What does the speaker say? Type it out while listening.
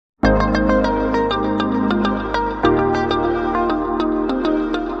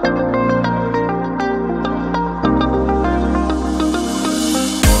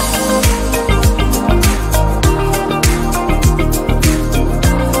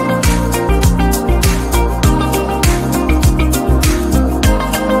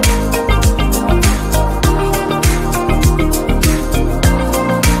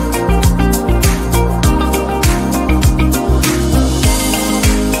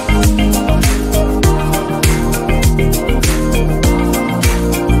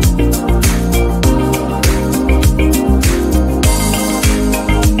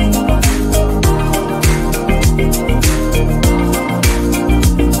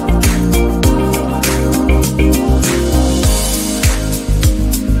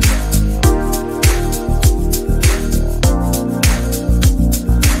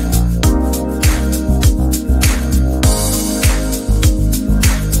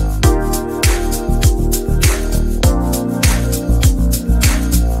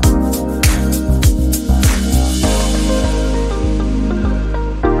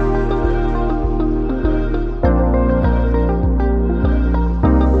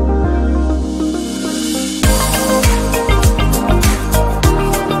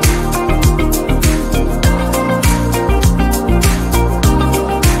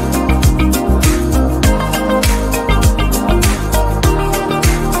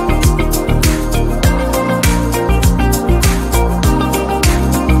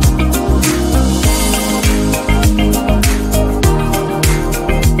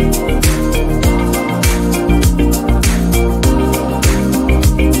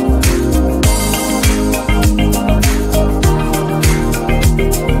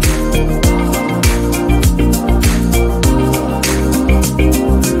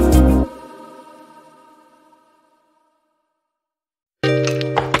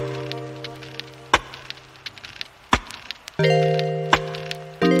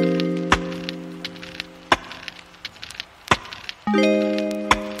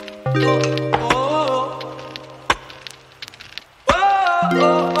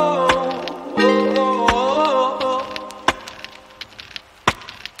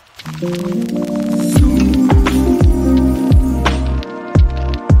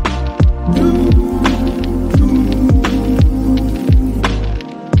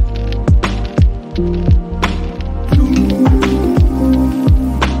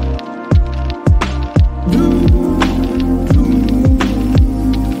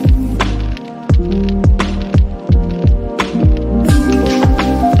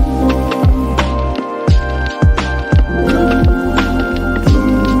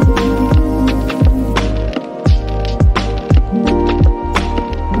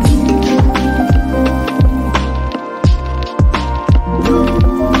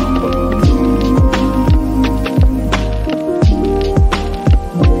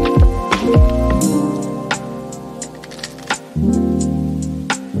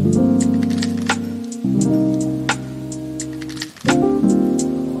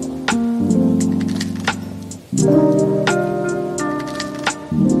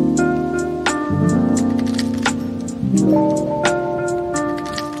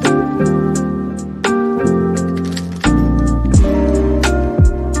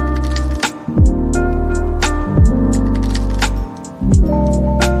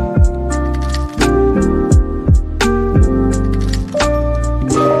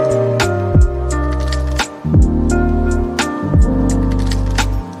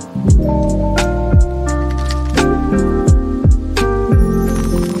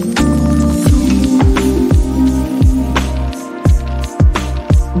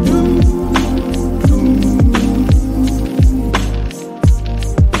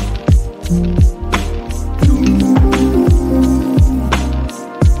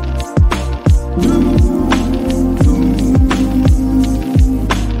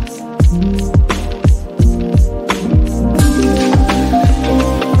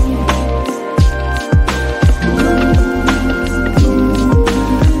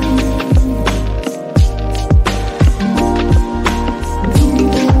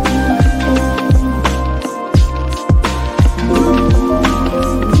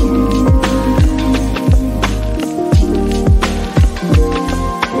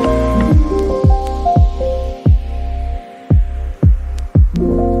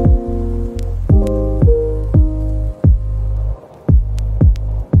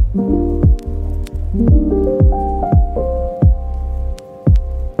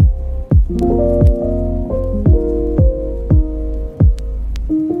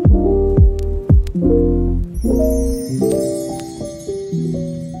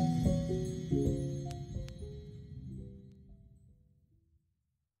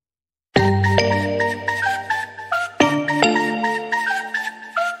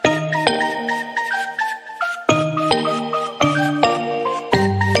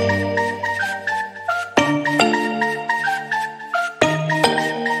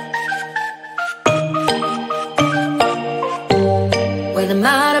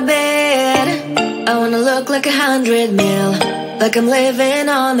like 100 mil, like I'm living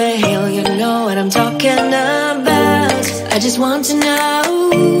on the hill. You know what I'm talking about. I just want to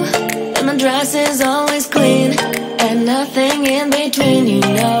know that my dress is always clean and nothing in between. You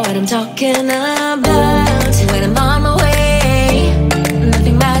know what I'm talking about. When I'm on my way,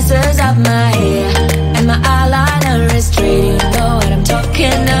 nothing messes up my hair, and my eyeliner is straight. You know what I'm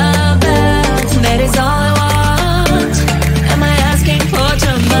talking about. That is all I want. Am I asking for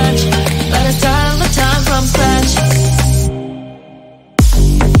too much? But I start all the time from scratch.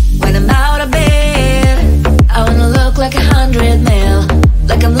 When I'm out of bed, I wanna look like 100 mil,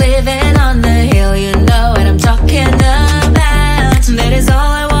 like I'm living on the hill. You know what I'm talking about. That is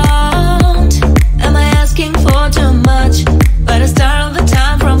all I want. Am I asking for too much? But I start all the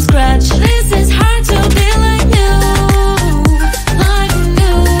time from scratch. This is hard to be like you, like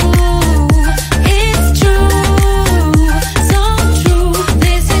you. It's true, so true.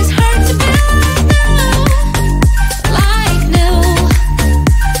 This is hard to be like new,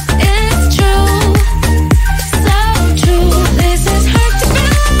 it's true, so true. This is hard to be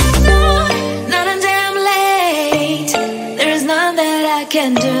like not a damn late. There is none that I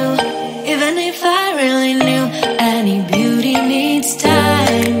can do, even if I really knew. Any beauty needs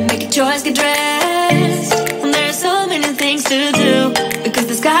time. Make a choice, get dressed, and there are so many things to do, because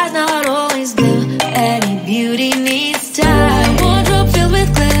the sky's not always blue. Any beauty needs time. Wardrobe filled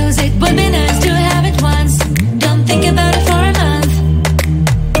with clothes, it would be nice to have it once. Don't think about it for a month.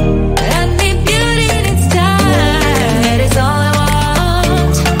 Any beauty needs time. That is all I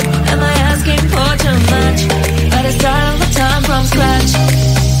want. Am I asking for too much? But I start all the time from scratch.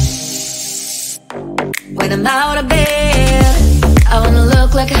 When I'm out of bed, I wanna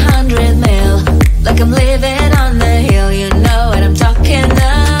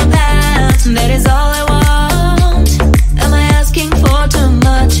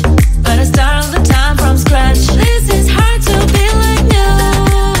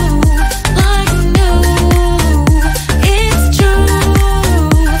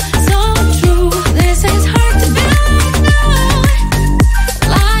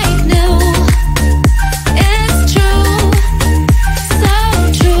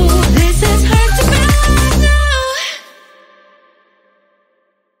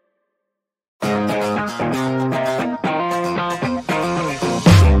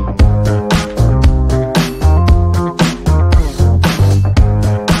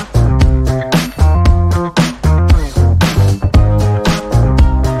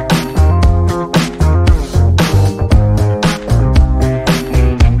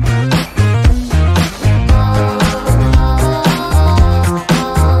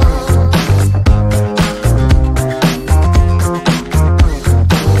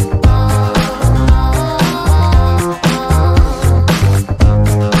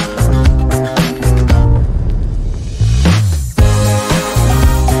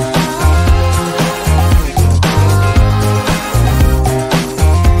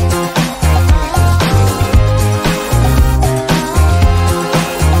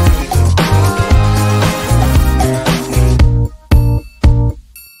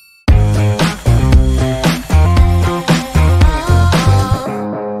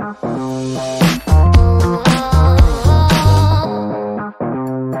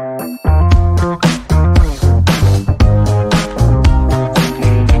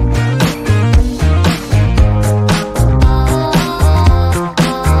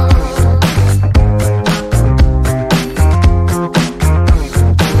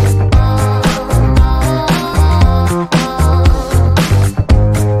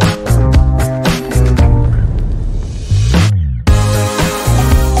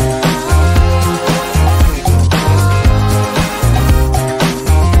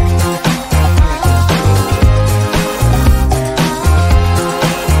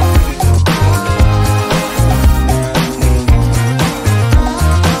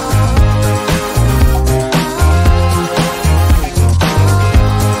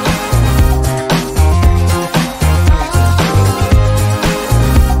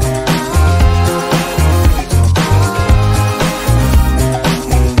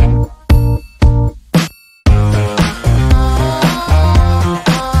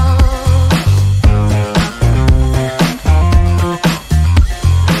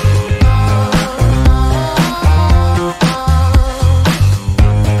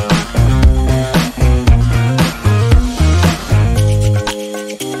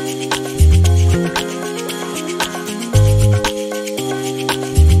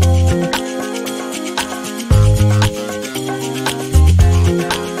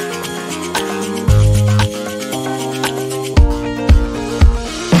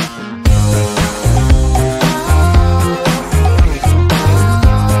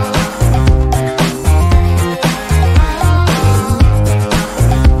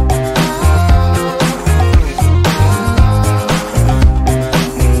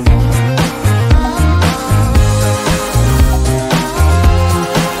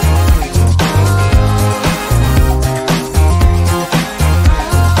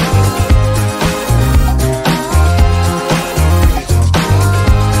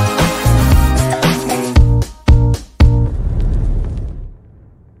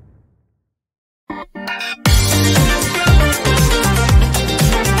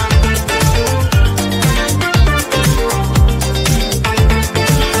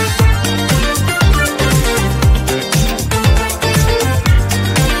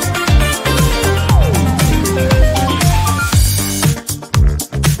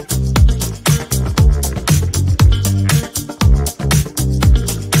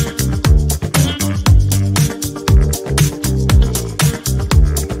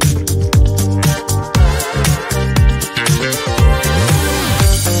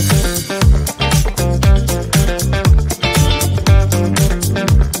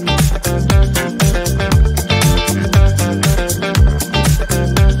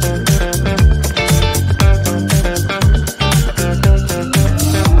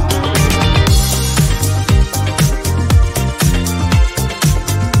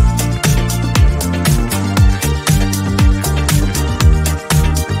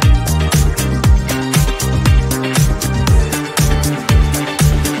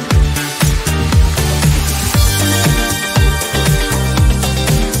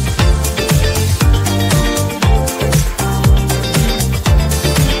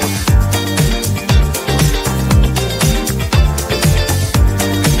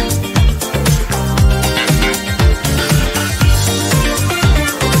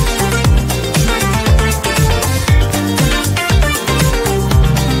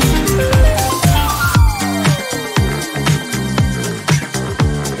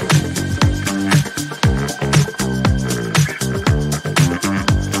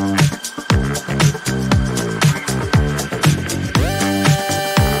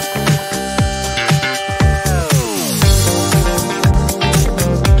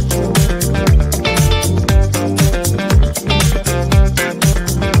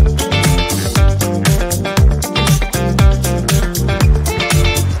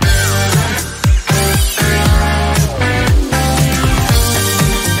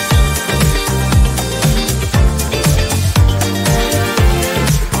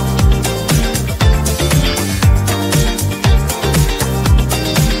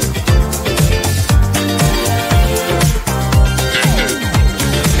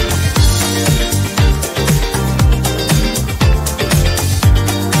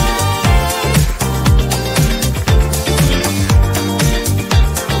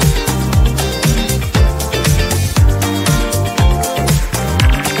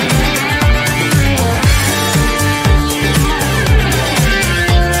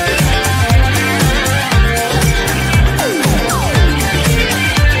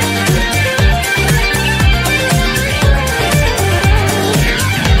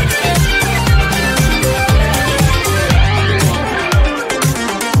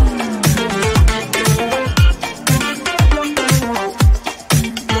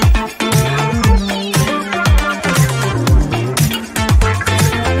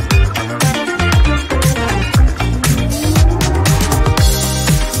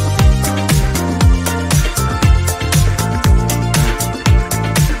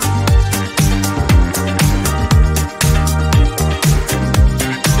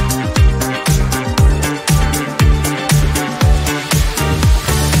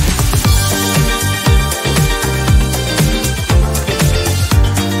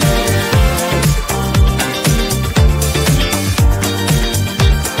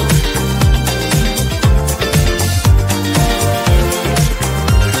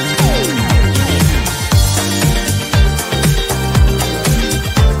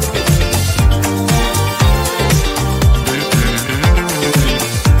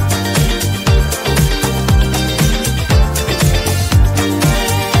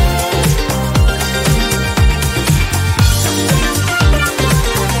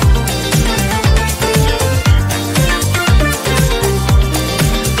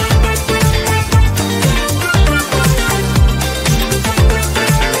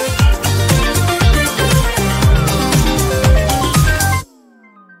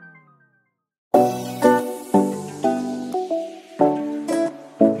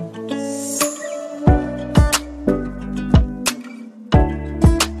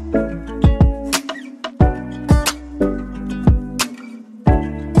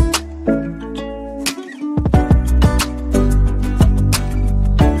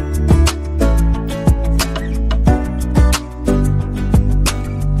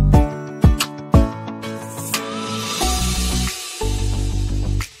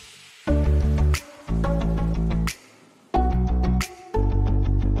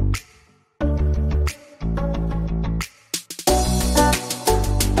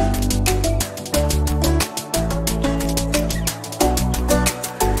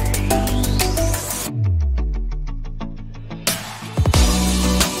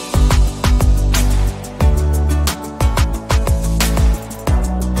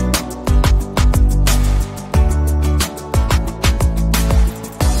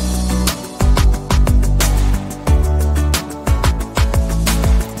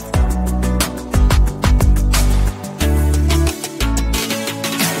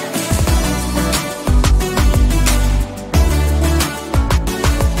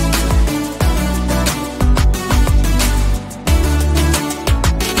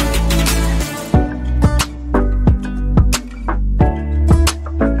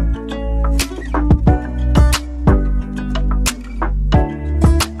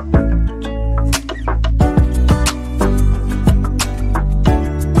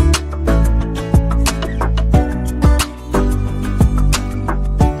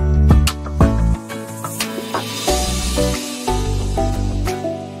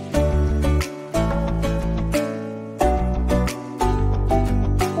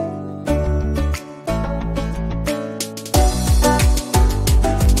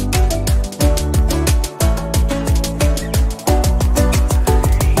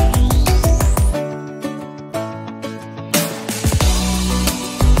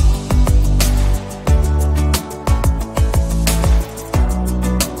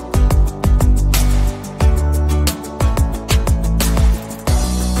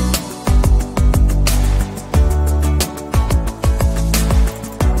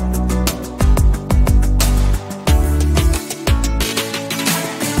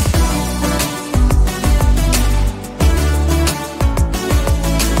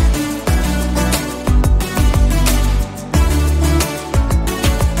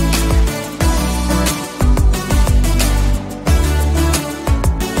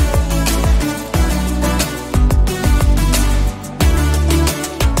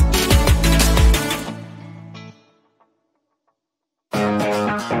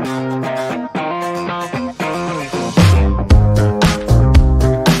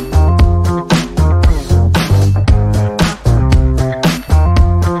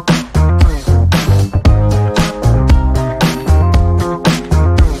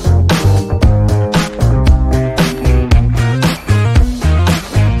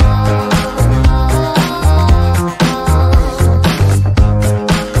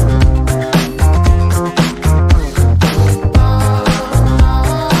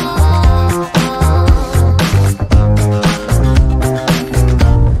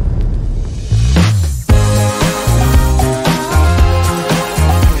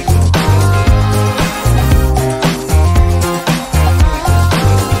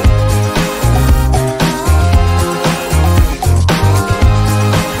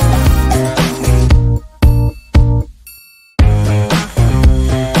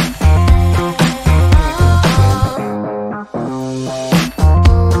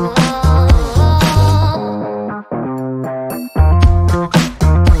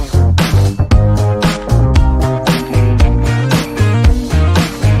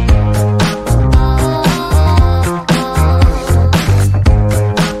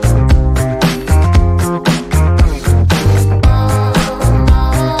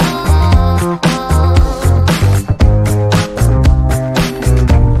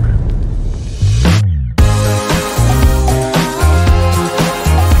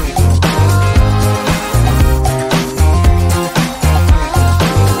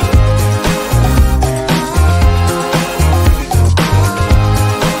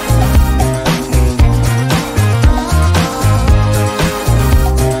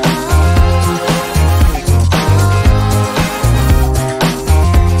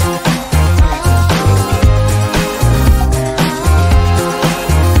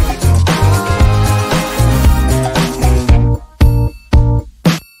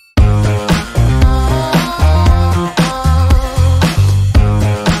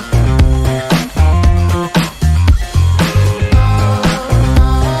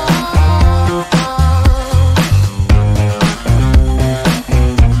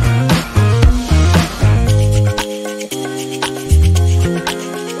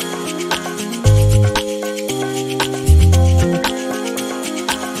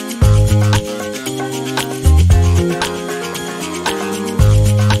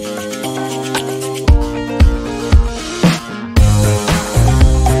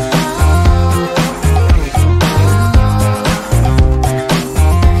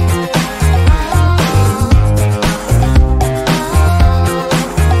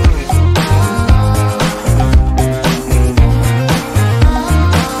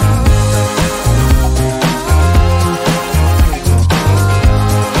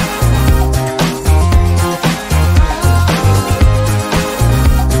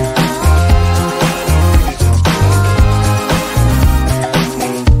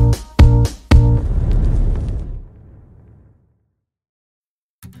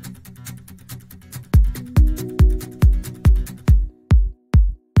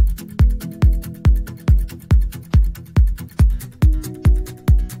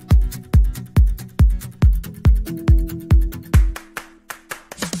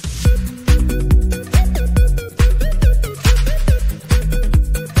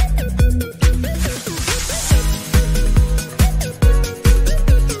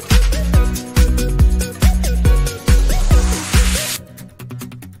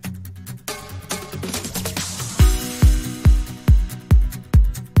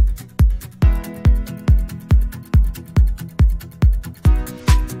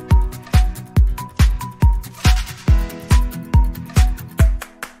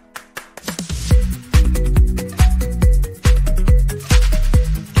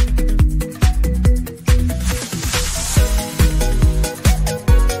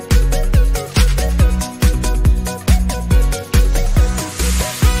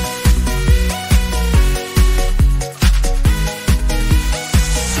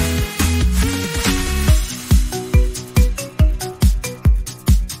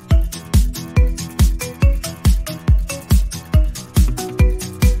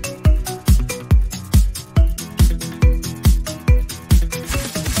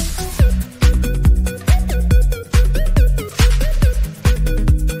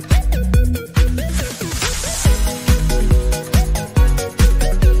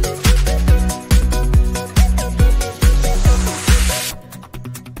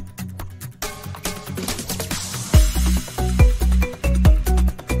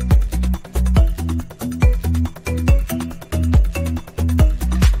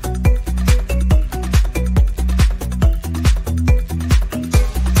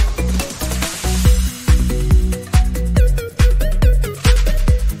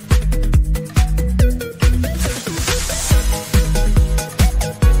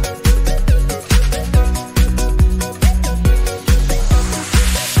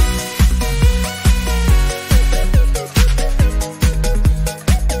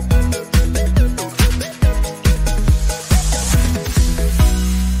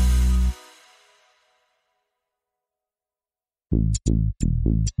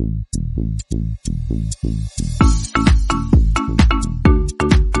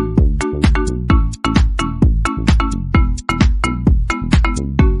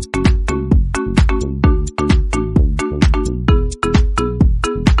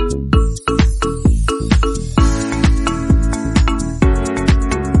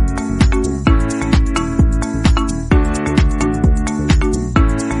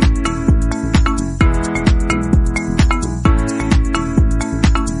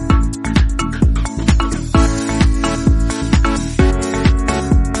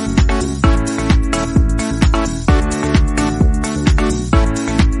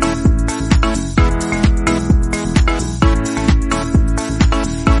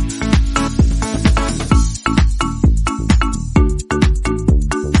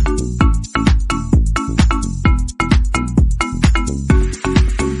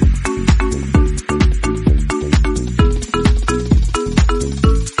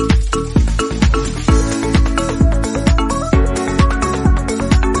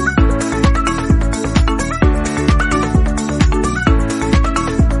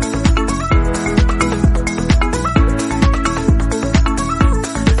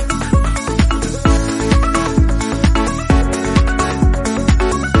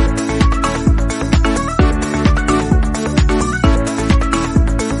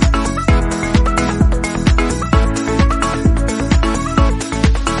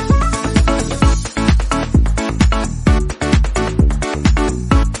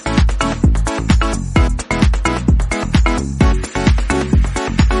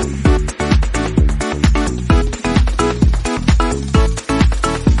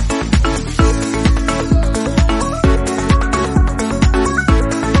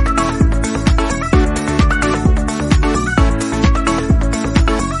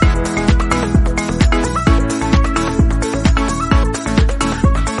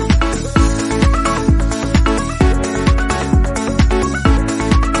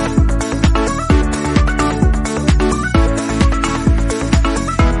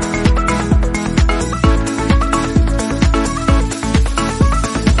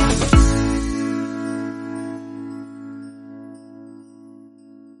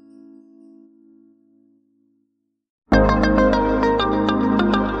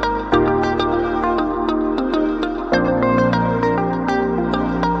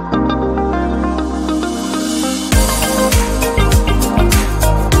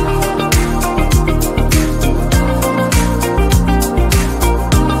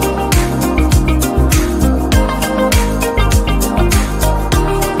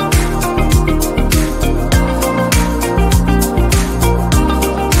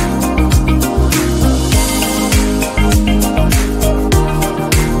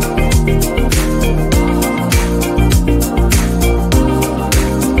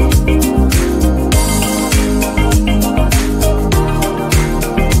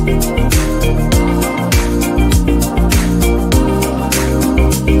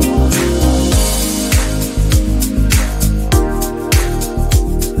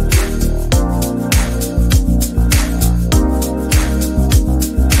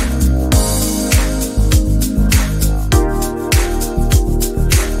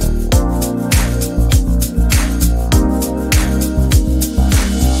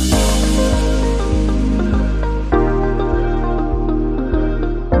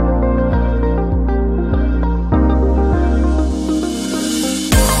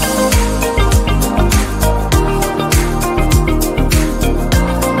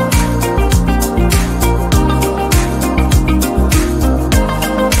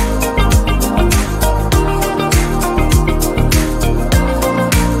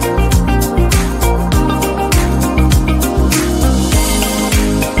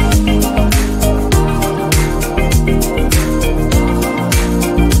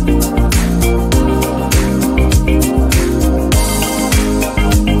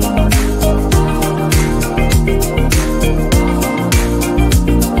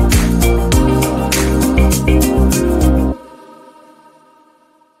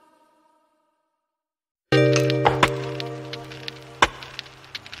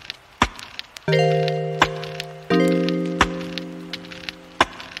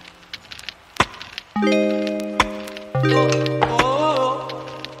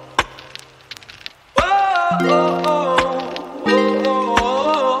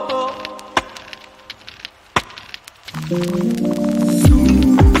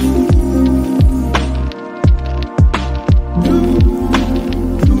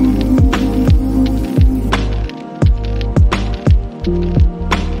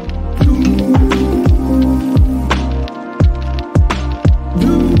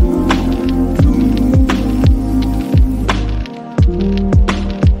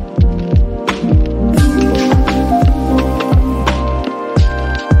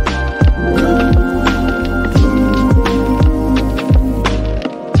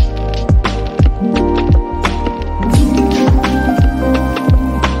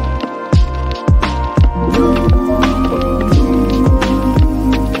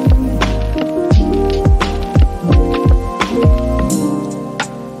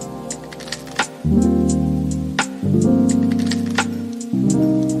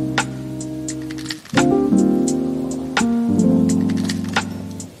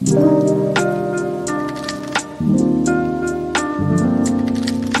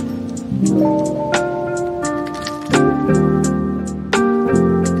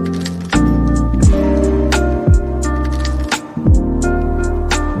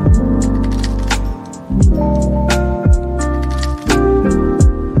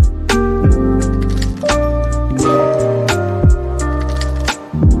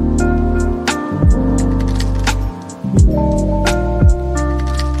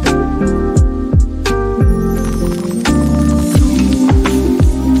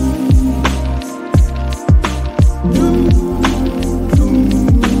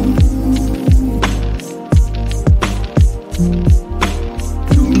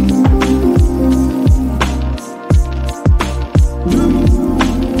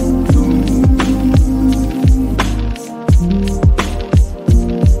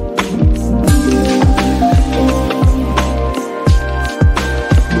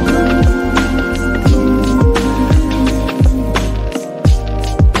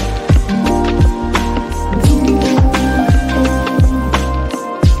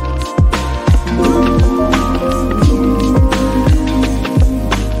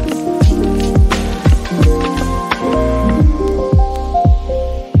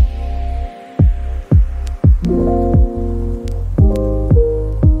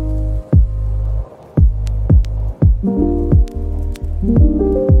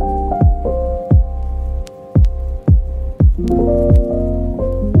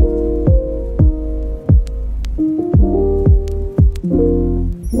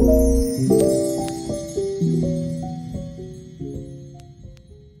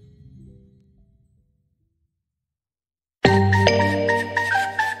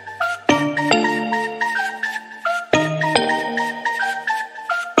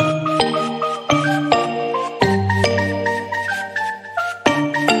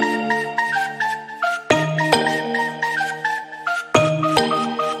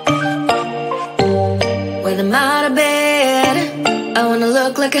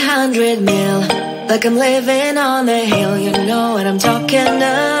like 100 mil, like I'm living on the hill. You know what I'm talking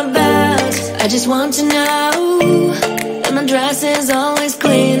about. I just want to know that my dress is always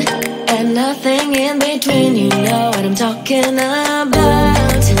clean and nothing in between. You know what I'm talking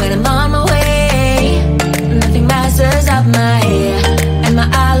about. When I'm on my way, nothing messes up my hair, and my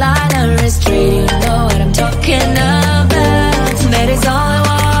eyeliner is straight. You know what I'm talking about. That is all I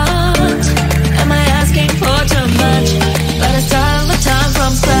want. Am I asking for too much? But I start all the time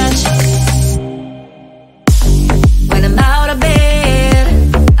from scratch. When I'm out of bed,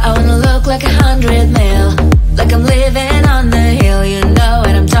 I wanna look like 100 mil, like I'm living on the hill. You know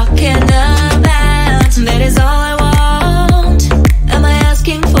what I'm talking about. That is all I want. Am I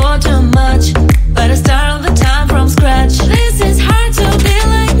asking for too much? But I start all the time from scratch. This is hard to be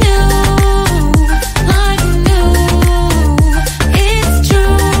like new, like new. It's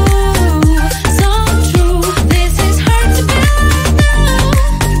true, so true. This is hard to be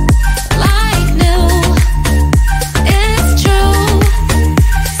like new, it's true,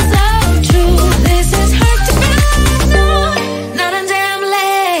 so true. This is hard to be like not a damn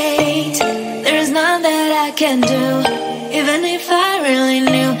late. There is none that I can do, even if I really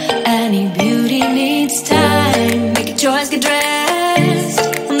knew. Any beauty needs time. Make a choice, get dressed.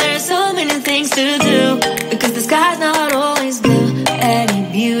 And there are so many things to do, because the sky's not always blue. Any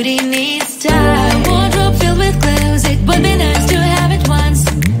beauty needs time. Wardrobe filled with clothes, it would be nice to have it once.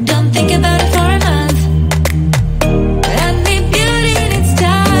 Don't think about it for a month. Any beauty needs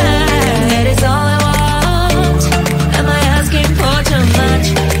time. That is all I want. Am I asking for too much?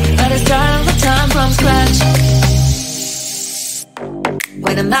 But I start all the time from scratch.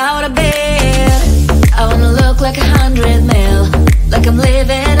 When I'm out of bed, I wanna look like 100 mil, like I'm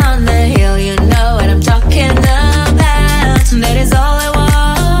living on the hill. You know what I'm talking about. That is all I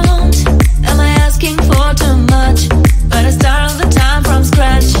want. Am I asking for too much? But I start all the time from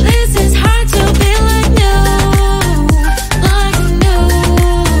scratch. This is hard to be like new, like new.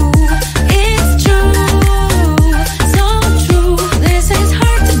 It's true, so true. This is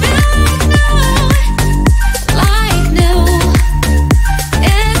hard to be like new.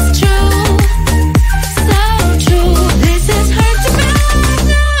 It's true, so true. This is hard to be like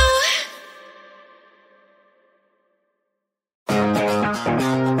new.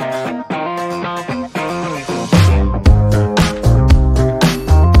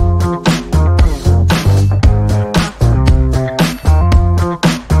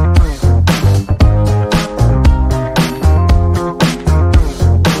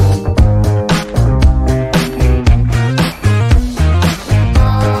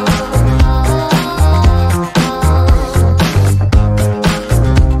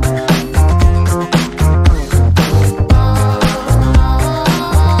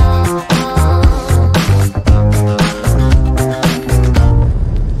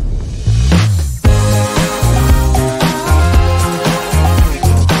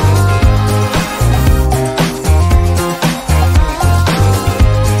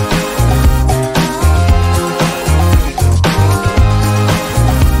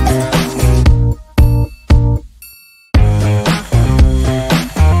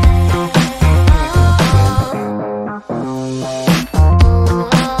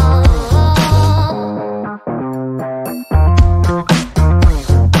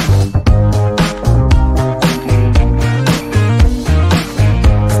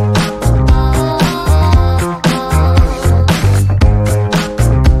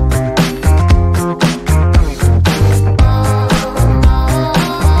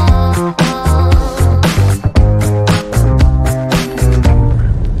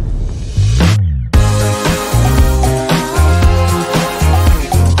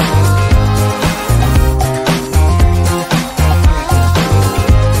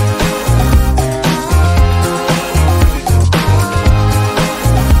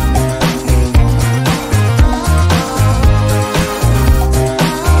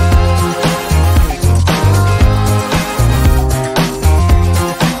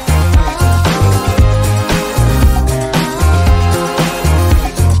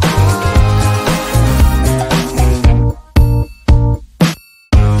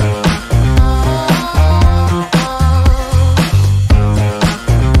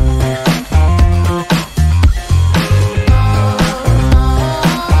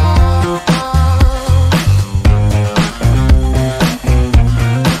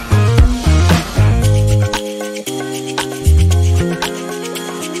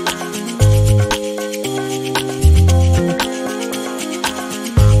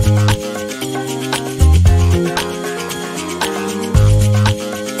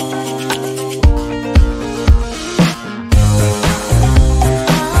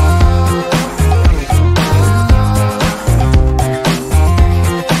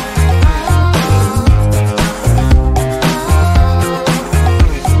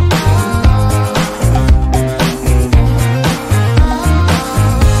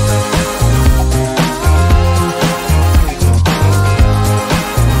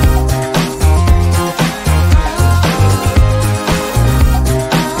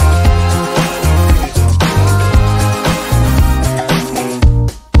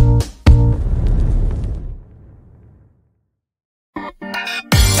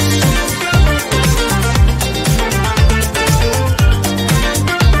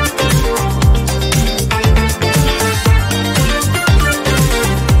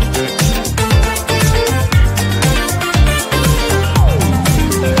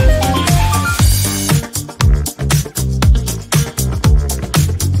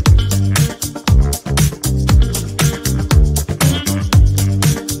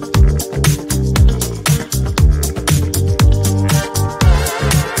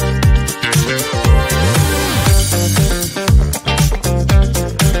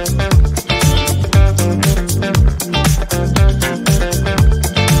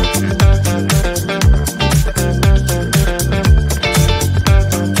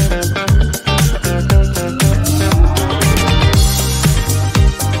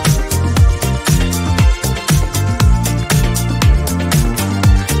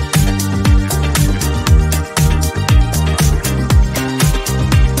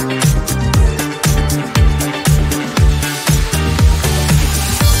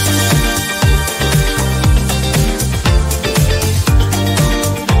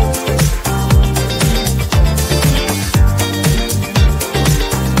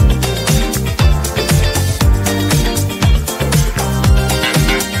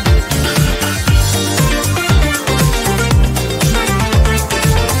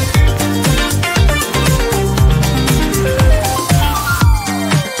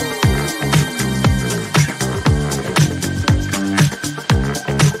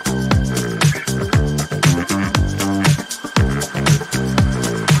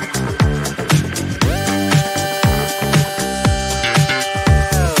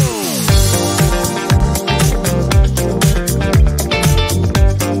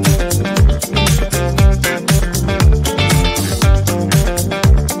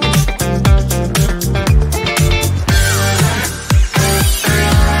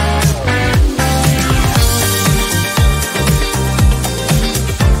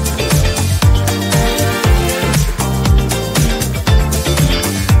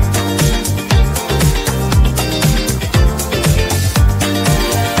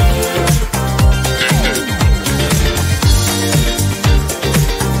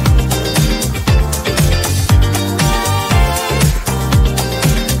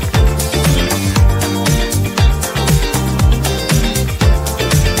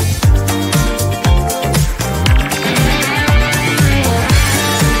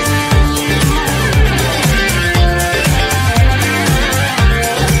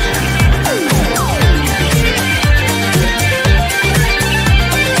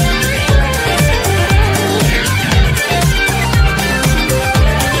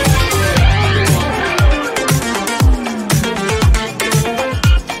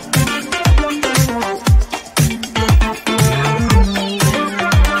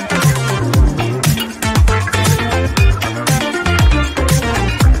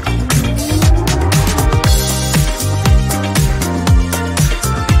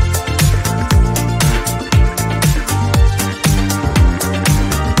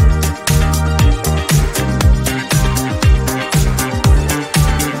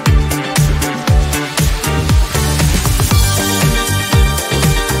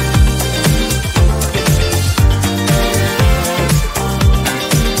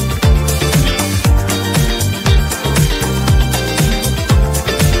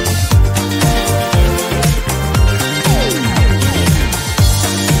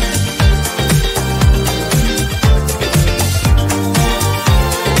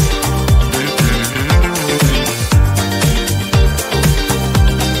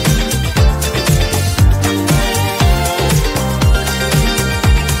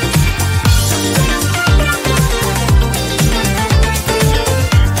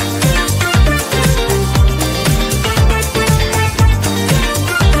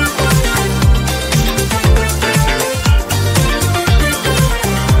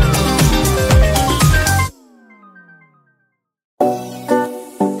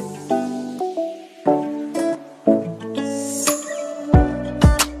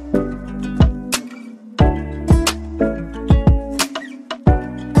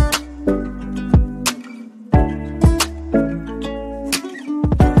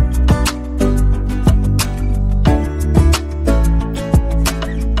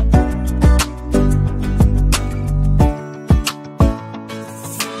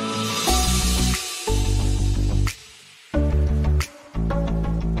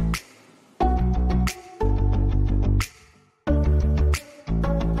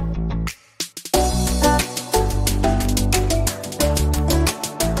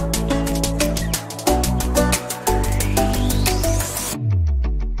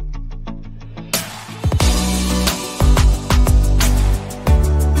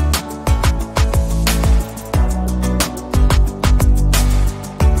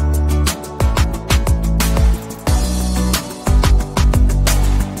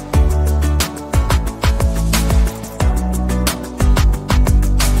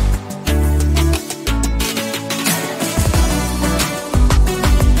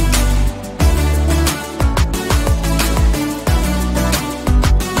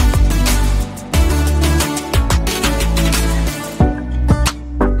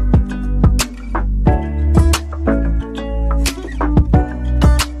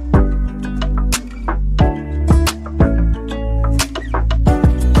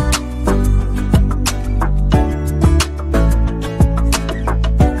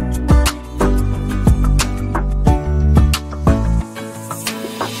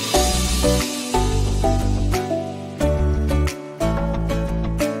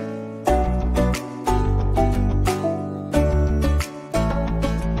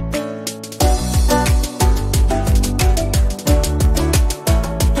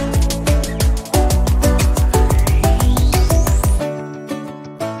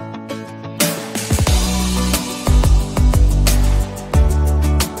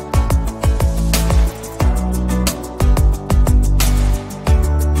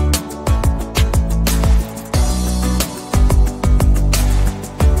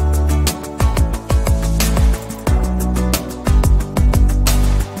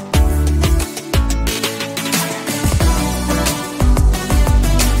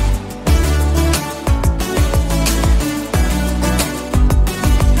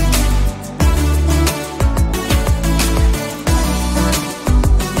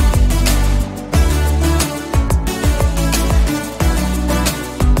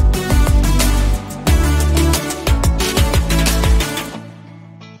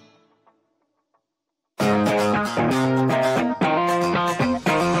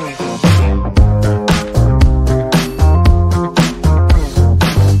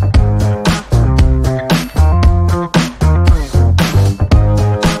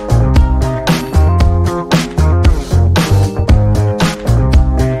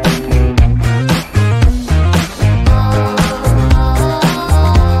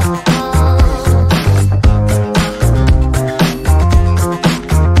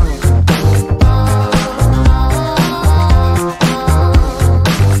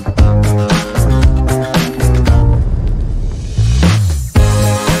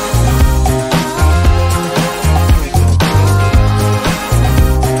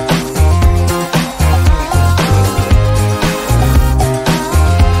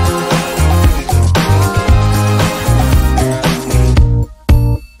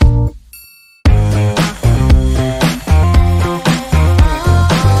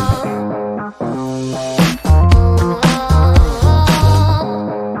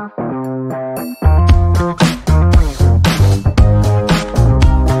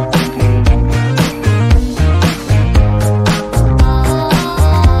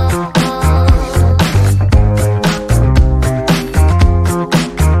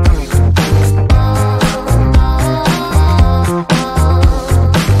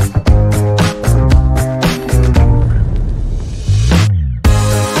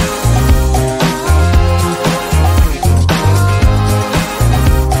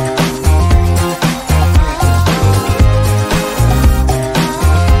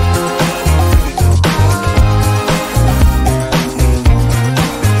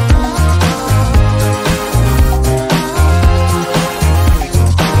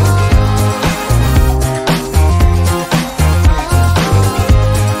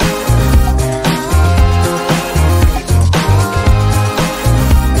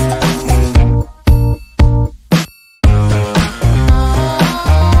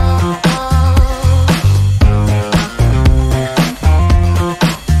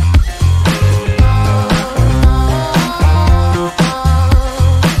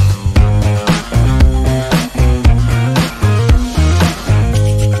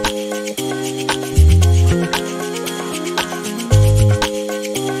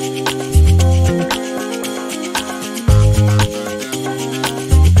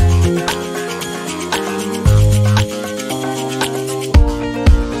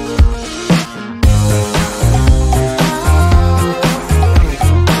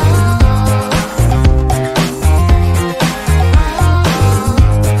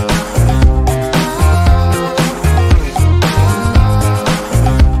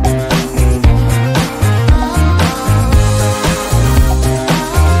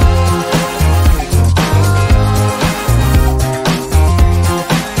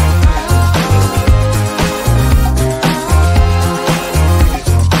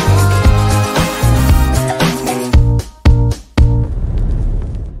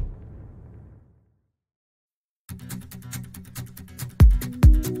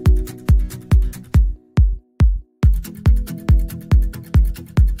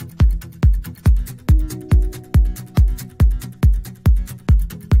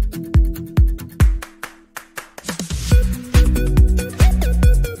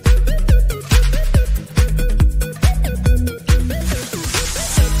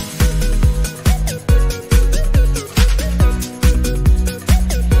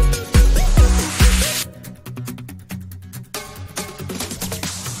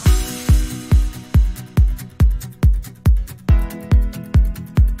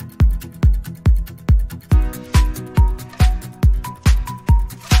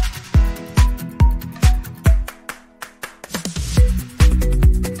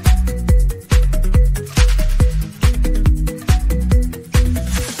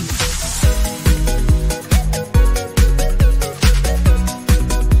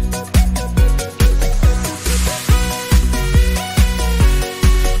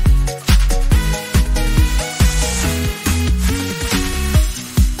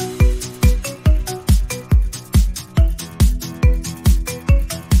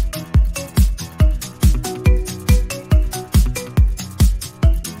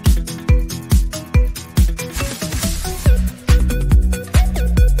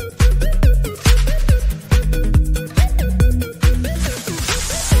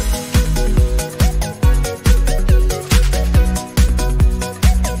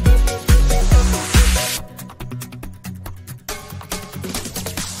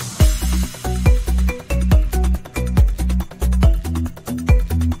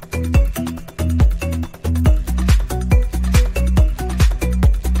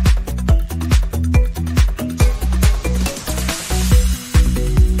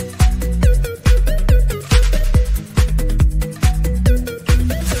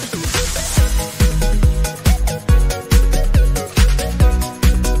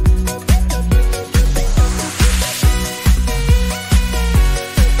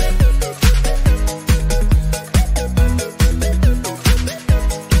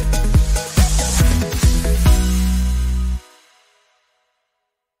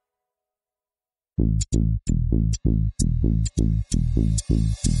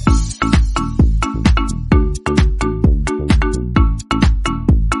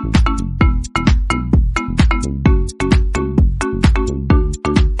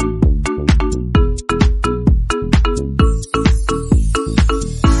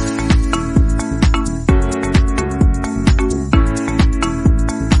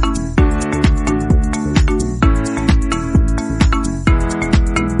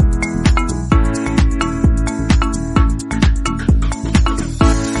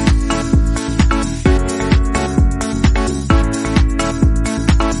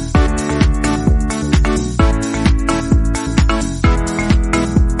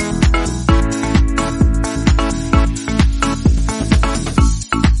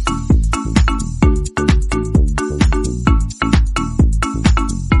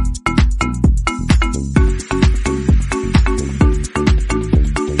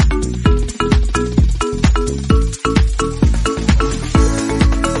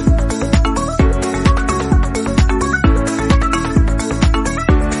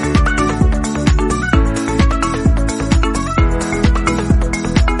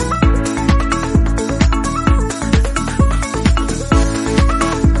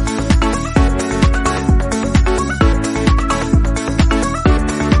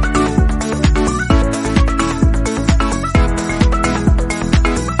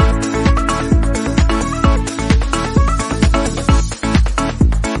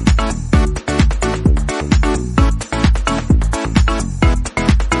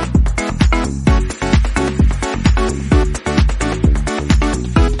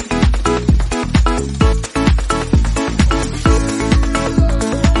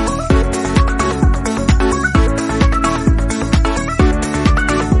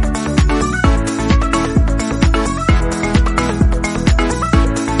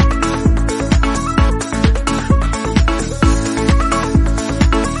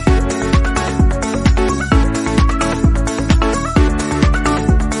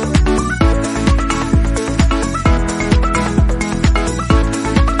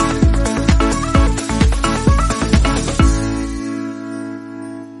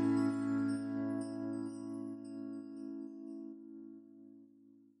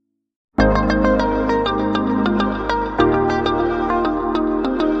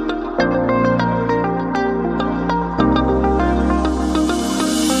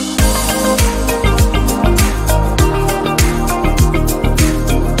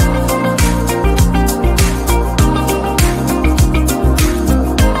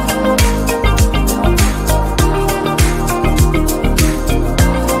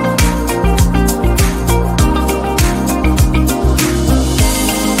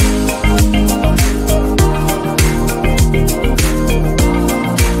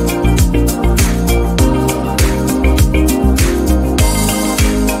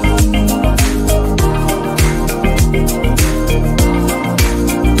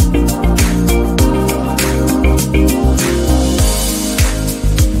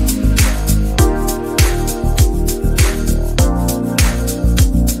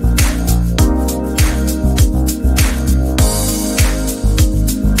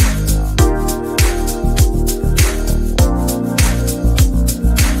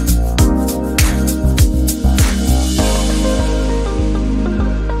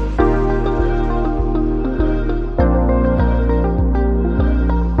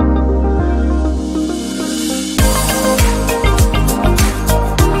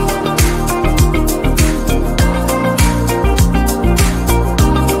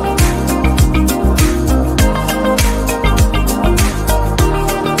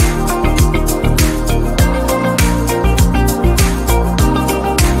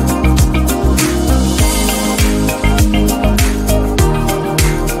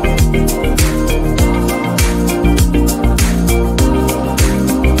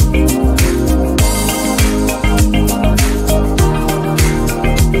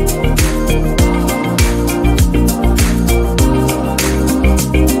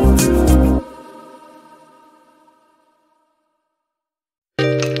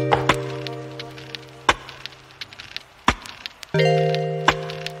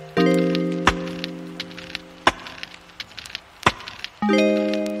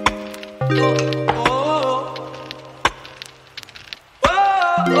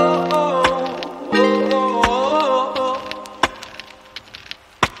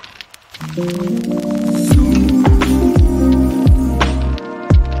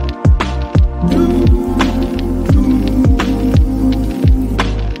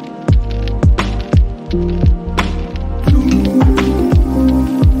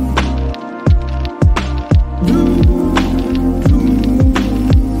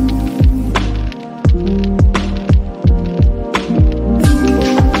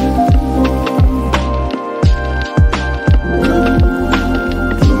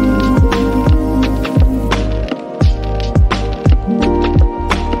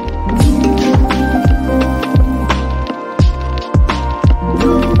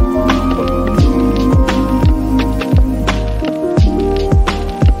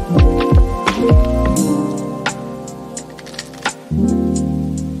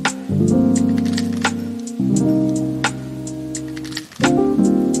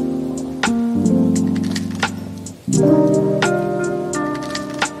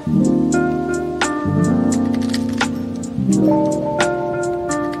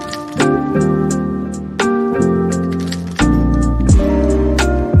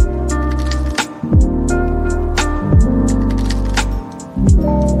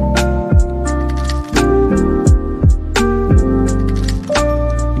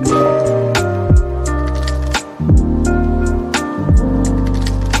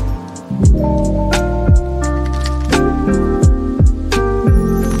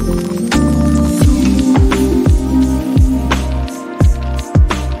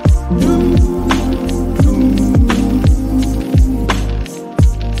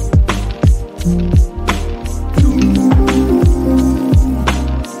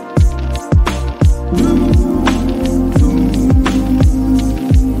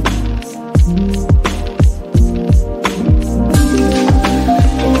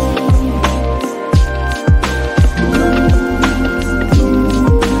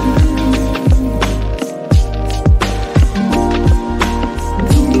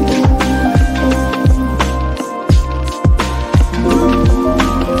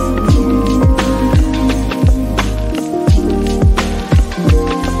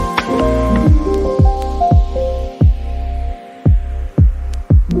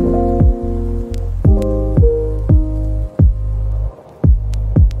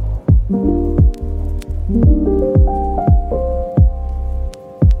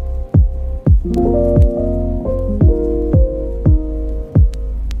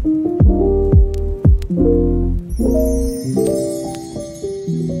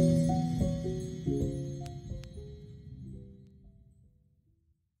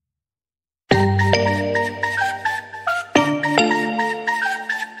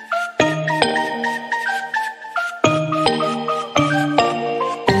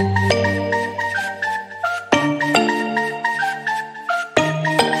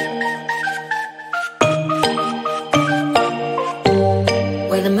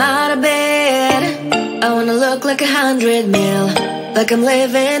 like 100 mil, like I'm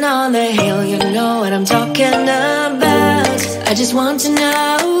living on the hill. You know what I'm talking about. I just want to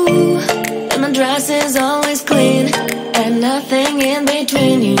know that my dress is always clean and nothing in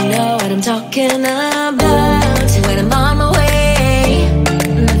between. You know what I'm talking about. When I'm on my way,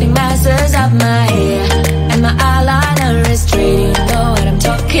 nothing messes up my hair, and my eyeliner is straight. You know what I'm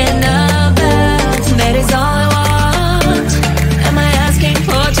talking about. That is all I want. Am I asking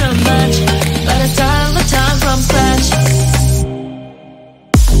for too much? But I start all the time from scratch.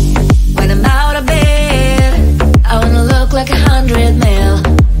 When I'm out of bed, I wanna look like 100 mil,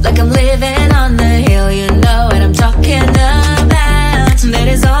 like I'm living on the hill. You know what I'm talking about. That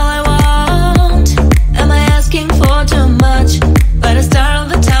is all I want. Am I asking for too much? But I start all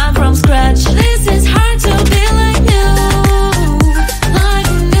the time from scratch. This is hard to be like new,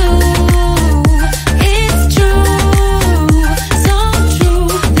 like new. It's true, so true.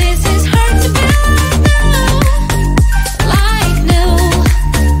 This is hard to be like new,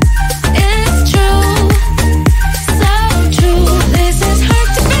 it's true, so true. This is hard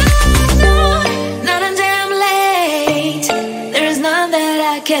to be like new. Not a damn late. There is none that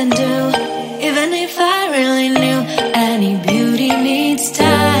I can do, even if I really knew. Any beauty needs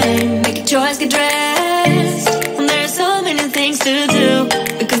time. Make a choice, get dressed. And there's so many things to do,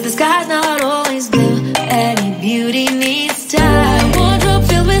 because the sky's not